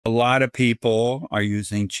lot of people are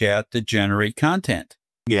using chat to generate content.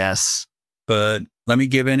 Yes. But let me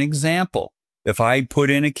give an example. If I put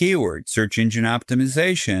in a keyword, search engine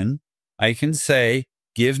optimization, I can say,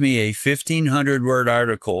 give me a 1,500 word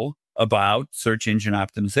article about search engine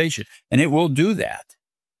optimization. And it will do that.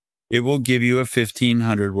 It will give you a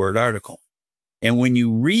 1,500 word article. And when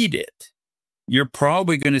you read it, you're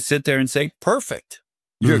probably going to sit there and say, perfect.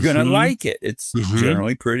 You're going to like it. It's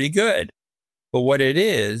generally pretty good. But what it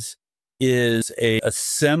is a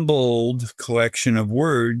assembled collection of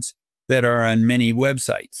words that are on many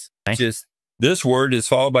websites. Just this word is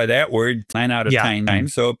followed by that word 9 out of 10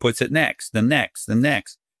 times. So it puts it next, the next, the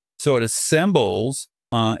next. So it assembles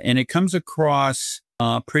and it comes across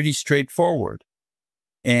pretty straightforward.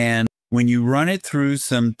 And when you run it through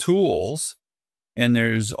some tools, and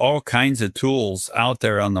there's all kinds of tools out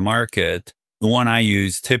there on the market. The one I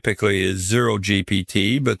use typically is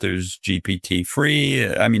ZeroGPT, but there's GPT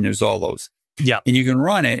free. I mean, there's all those. Yeah. And you can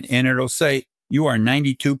run it and it'll say, you are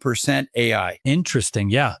 92% AI. Interesting.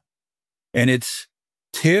 Yeah. And it's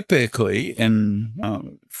typically,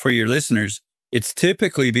 and for your listeners, it's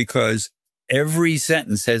typically because every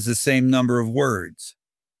sentence has the same number of words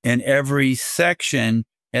and every section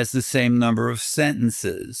has the same number of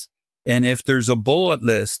sentences. And if there's a bullet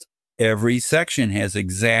list, every section has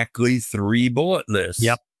exactly 3 bullet lists.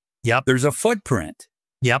 Yep. There's a footprint.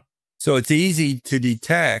 Yep. So it's easy to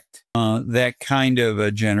detect that kind of a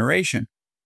generation.